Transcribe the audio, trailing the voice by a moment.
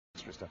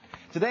extra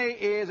stuff. Today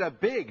is a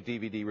big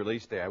DVD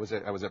release day. I was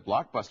at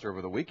Blockbuster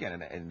over the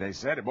weekend, and they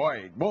said,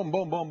 boy, boom,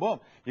 boom, boom, boom.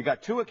 You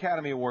got 2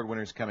 Academy Award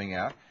winners coming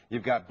out.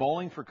 You've got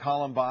Bowling for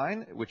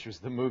Columbine, which was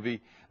the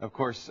movie, of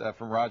course,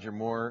 from Roger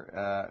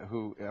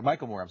Moore,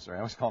 Michael Moore, I'm sorry. I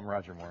always call him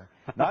Roger Moore.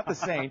 Not the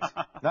Saint,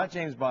 not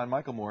James Bond,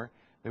 Michael Moore,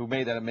 who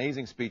made that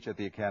amazing speech at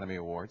the Academy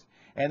Awards.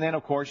 And then,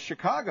 of course,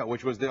 Chicago,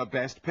 which was the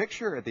Best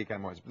Picture at the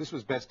Academy Awards. This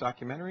was Best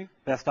Documentary?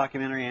 Best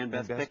Documentary and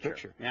Best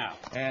Picture. Yeah.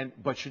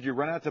 But should you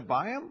run out to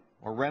buy them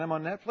or rent them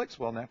on Netflix?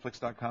 Well,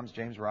 Netflix.com's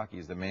James Rocchi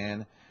is the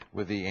man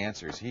with the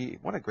answers.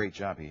 What a great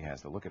job he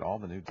has to look at all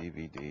the new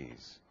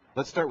DVDs.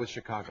 Let's start with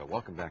Chicago.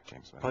 Welcome back,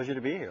 James. Pleasure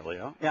to be here,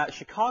 Leo. Yeah,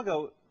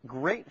 Chicago,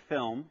 great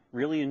film,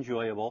 really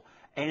enjoyable,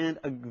 and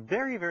a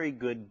very, very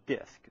good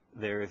disc.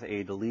 There's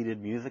a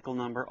deleted musical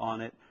number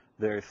on it.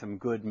 There's some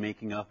good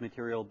making-of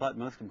material, but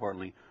most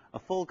importantly, a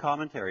full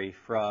commentary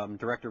from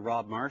director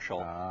Rob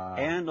Marshall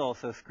and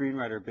also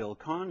screenwriter Bill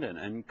Condon.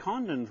 And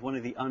Condon's one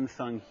of the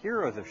unsung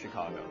heroes of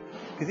Chicago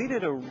because he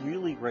did a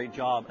really great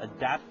job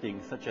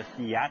adapting such a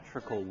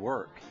theatrical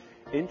work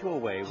into a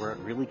way where it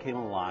really came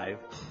alive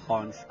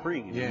on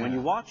screen. Yeah. When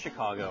you watch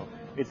Chicago,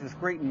 it's this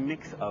great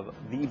mix of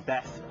the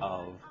best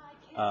of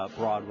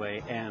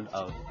Broadway and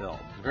of film.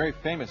 Very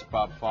famous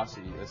Bob Fosse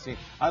scene.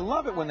 I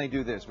love it when they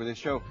do this, where they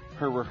show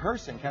her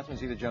rehearsing, Catherine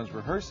Zeta-Jones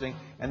rehearsing,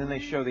 and then they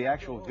show the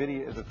actual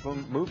video, the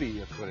movie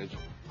footage.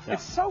 Yeah.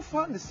 It's so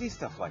fun to see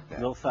stuff like that.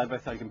 A little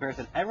side-by-side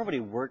comparison. Everybody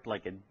worked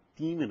like a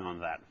demon on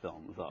that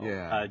film, though.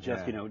 Yeah,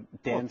 you know,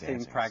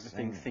 dancing,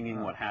 practicing,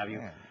 singing, what have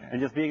you.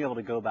 And just being able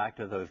to go back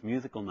to those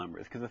musical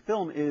numbers. Because the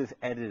film is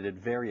edited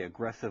very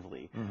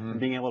aggressively. And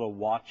being able to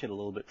watch it a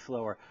little bit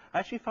slower. I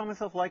actually found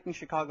myself liking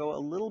Chicago a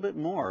little bit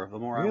more the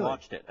more I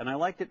watched it. And I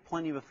liked it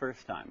plenty the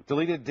first time.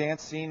 Deleted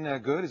dance scene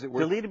good? Is it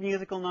worth Deleted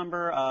musical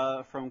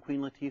number from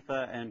Queen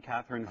Latifah and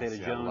Catherine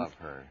Zeta-Jones. I love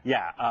her.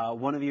 Yeah,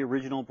 one of the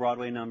original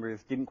Broadway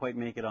numbers. Didn't quite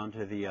make it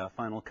onto the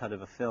final cut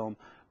of a film.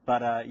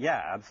 But,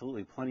 yeah,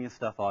 absolutely, plenty of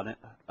stuff on it.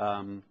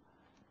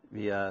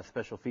 The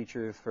special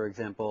features, for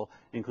example,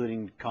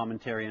 including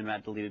commentary on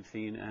that deleted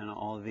scene and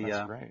all of the...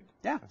 That's great.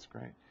 Yeah. That's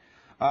great.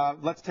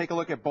 Let's take a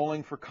look at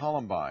Bowling for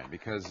Columbine,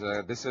 because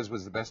this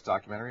was the best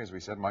documentary, as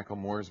we said, Michael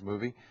Moore's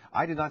movie.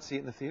 I did not see it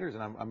in the theaters,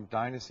 and I'm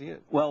dying to see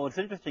it. Well, what's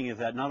interesting is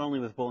that not only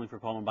was Bowling for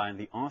Columbine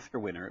the Oscar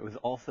winner, it was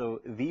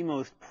also the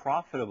most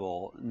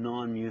profitable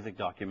non-music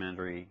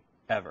documentary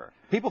ever.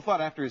 People thought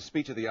after his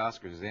speech at the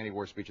Oscars, his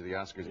anti-war speech at the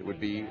Oscars, it would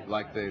be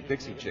like the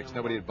Dixie Chicks.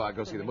 Nobody would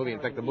go see the movie.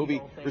 In fact, the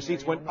movie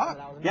receipts went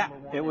up. Yeah,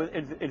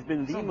 it's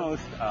been the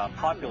most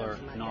popular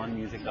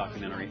non-music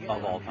documentary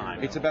of all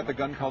time. It's about the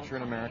gun culture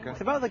in America.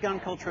 It's about the gun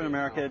culture in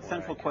America. Its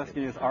central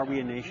question is, are we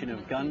a nation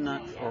of gun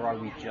nuts or are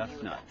we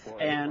just nuts?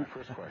 And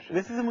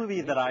this is a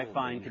movie that I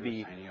find to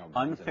be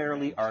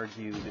unfairly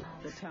argued,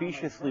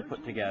 speciously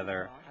put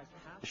together,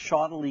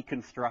 shoddily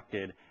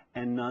constructed,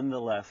 and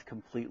nonetheless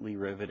completely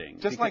riveting.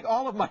 Just like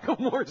all of Michael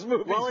Moore's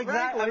movies. Well,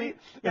 exactly. I mean,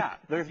 yeah,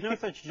 there's no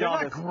such job.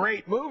 They're not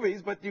great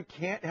movies, but you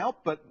can't help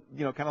but,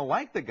 you know, kind of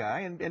like the guy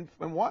and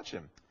watch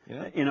him.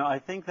 You know, I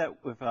think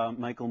that with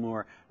Michael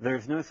Moore,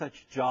 there's no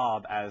such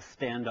job as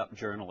stand-up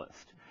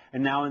journalist.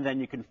 And now and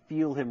then you can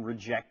feel him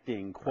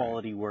rejecting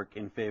quality work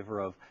in favor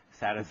of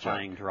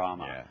satisfying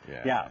drama.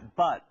 Yeah,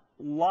 but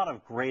a lot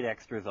of great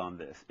extras on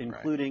this,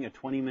 including a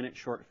 20-minute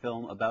short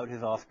film about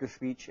his Oscar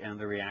speech and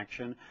the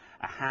reaction,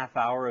 a half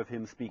hour of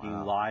him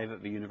speaking live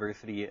at the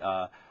University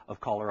of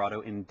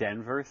Colorado in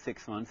Denver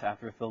 6 months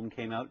after the film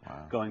came out,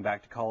 going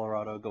back to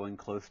Colorado, going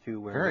close to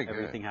where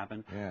everything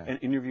happened, an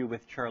interview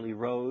with Charlie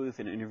Rose,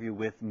 an interview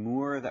with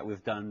Moore that was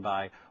done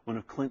by one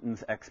of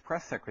Clinton's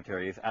ex-press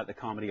secretaries at the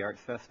Comedy Arts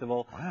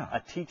Festival,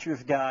 a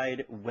teacher's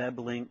guide, web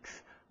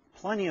links,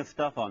 plenty of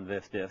stuff on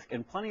this disc,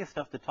 and plenty of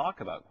stuff to talk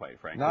about, quite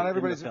frankly. Not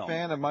everybody's a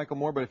fan of Michael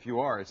Moore, but if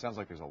you are, it sounds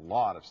like there's a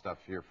lot of stuff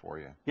here for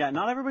you. Yeah,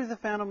 not everybody's a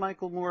fan of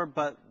Michael Moore,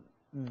 but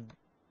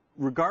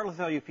regardless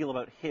of how you feel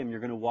about him, you're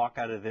going to walk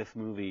out of this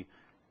movie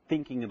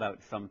thinking about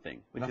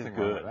something, which is good.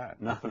 Nothing wrong with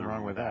that. Nothing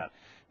wrong with that.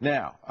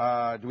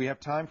 Now, do we have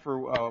time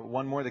for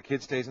one more? The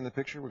kid stays in the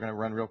picture. We're going to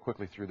run real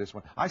quickly through this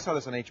one. I saw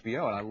this on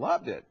HBO, and I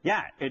loved it.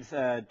 Yeah, it's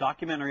a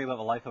documentary about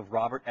the life of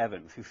Robert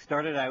Evans, who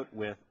started out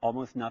with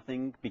almost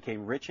nothing,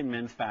 became rich in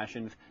men's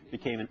fashions,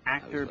 became an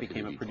actor,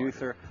 became a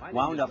producer,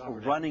 wound up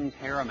running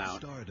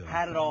Paramount,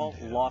 had it all,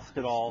 lost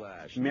it all,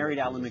 married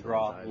Alan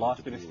McGraw,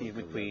 lost her to Steve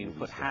McQueen,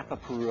 put half a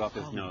Peru up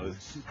his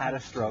nose, had a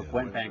stroke,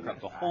 went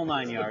bankrupt, the whole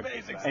 9 yards,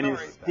 and is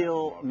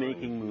still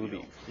making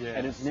movies.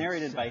 And it's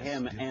narrated by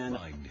him, and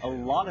a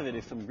lot of it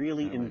is some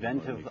really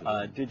inventive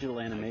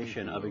digital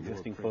animation of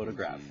existing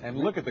photographs. And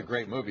look at the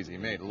great movies he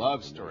made.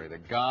 Love Story, The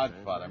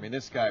Godfather. I mean,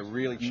 this guy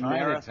really...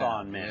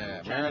 Marathon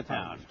Man,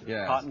 Chinatown,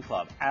 Cotton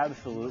Club.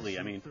 Absolutely.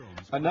 I mean...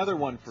 Another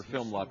one for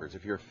film lovers.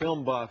 If you're a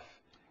film buff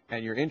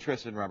and you're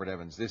interested in Robert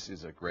Evans, this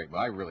is a great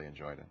one. I really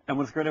enjoyed it. And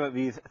what's great about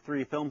these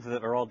 3 films is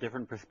that they're all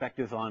different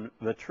perspectives on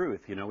the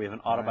truth. You know, we have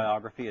an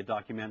autobiography, a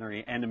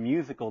documentary, and a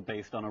musical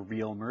based on a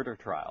real murder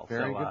trial.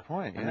 Very good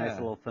point. A nice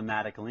little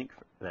thematic link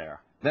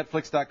there.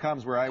 Netflix.com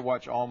is where I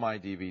watch all my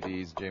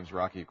DVDs. James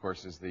Rocchi, of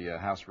course, is the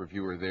house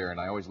reviewer there, and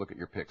I always look at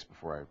your picks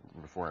before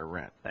I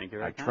rent. Thank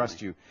you. I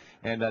trust you.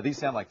 And these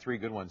sound like 3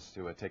 good ones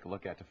to take a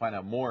look at. To find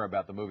out more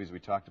about the movies we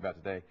talked about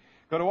today,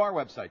 go to our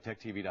website,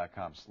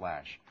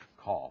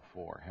 techtv.com/call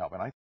for help.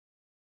 And